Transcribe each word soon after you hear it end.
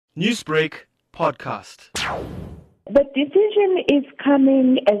Newsbreak Podcast. The decision is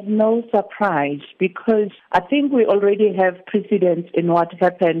coming as no surprise because I think we already have precedents in what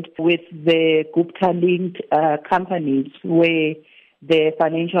happened with the Gupta-linked companies where the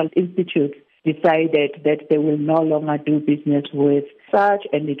financial institutes decided that they will no longer do business with such,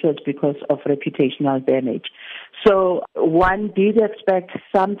 and it was because of reputational damage. So one did expect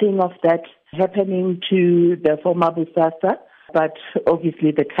something of that happening to the former Bosasa, but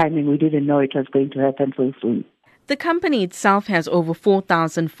obviously the timing, we didn't know it was going to happen so soon. The company itself has over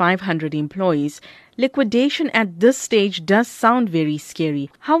 4,500 employees. Liquidation at this stage does sound very scary.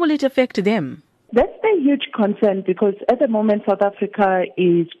 How will it affect them? That's a huge concern because at the moment South Africa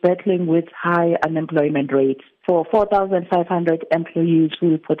is battling with high unemployment rates. For 4,500 employees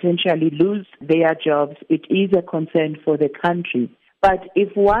who will potentially lose their jobs, it is a concern for the country. But if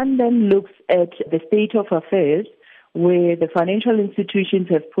one then looks at the state of affairs where the financial institutions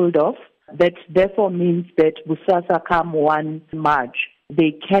have pulled off, that therefore means that Bosasa come 1 March,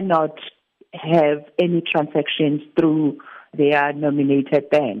 they cannot have any transactions through their nominated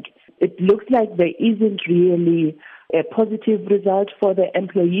bank. It looks like there isn't really a positive result for the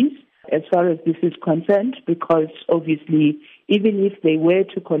employees as far as this is concerned, because obviously even if they were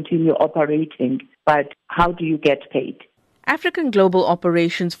to continue operating, but how do you get paid? African Global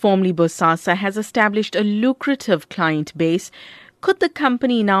Operations, formerly Bosasa, has established a lucrative client base. Could the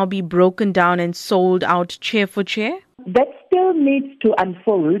company now be broken down and sold out chair for chair? That still needs to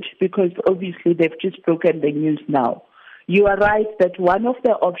unfold because obviously they've just broken the news now. You are right that one of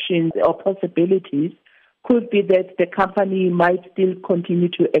the options or possibilities could be that the company might still continue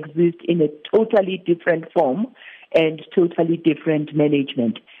to exist in a totally different form and totally different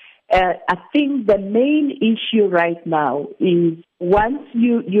management. I think the main issue right now is once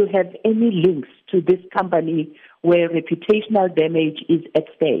you have any links to this company where reputational damage is at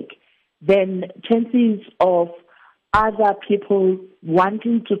stake, then chances of other people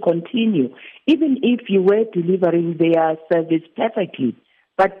wanting to continue, even if you were delivering their service perfectly,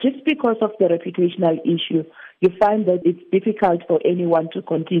 but just because of the reputational issue, you find that it's difficult for anyone to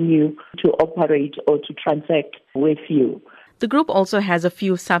continue to operate or to transact with you. The group also has a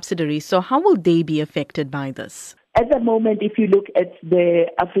few subsidiaries, so how will they be affected by this? At the moment, if you look at the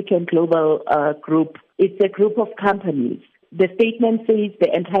African Global Group, it's a group of companies. The statement says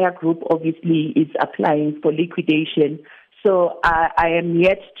the entire group obviously is applying for liquidation. So I am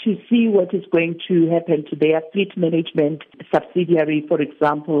yet to see what is going to happen to their fleet management subsidiary, for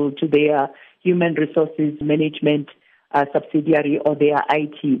example, to their human resources management subsidiary or their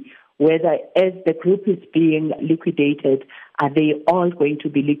IT. Whether as the group is being liquidated, are they all going to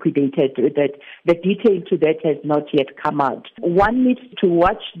be liquidated? That the detail to that has not yet come out. One needs to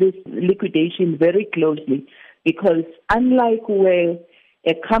watch this liquidation very closely because unlike where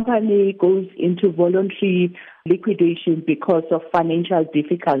a company goes into voluntary liquidation because of financial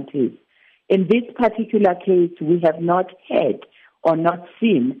difficulties, in this particular case, we have not heard or not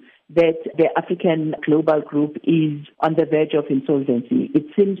seen that the African Global Group is on the verge of insolvency. It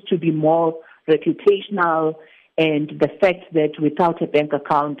seems to be more reputational and the fact that without a bank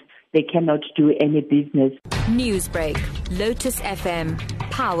account, they cannot do any business. Newsbreak, Lotus FM,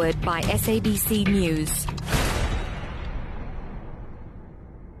 powered by SABC News.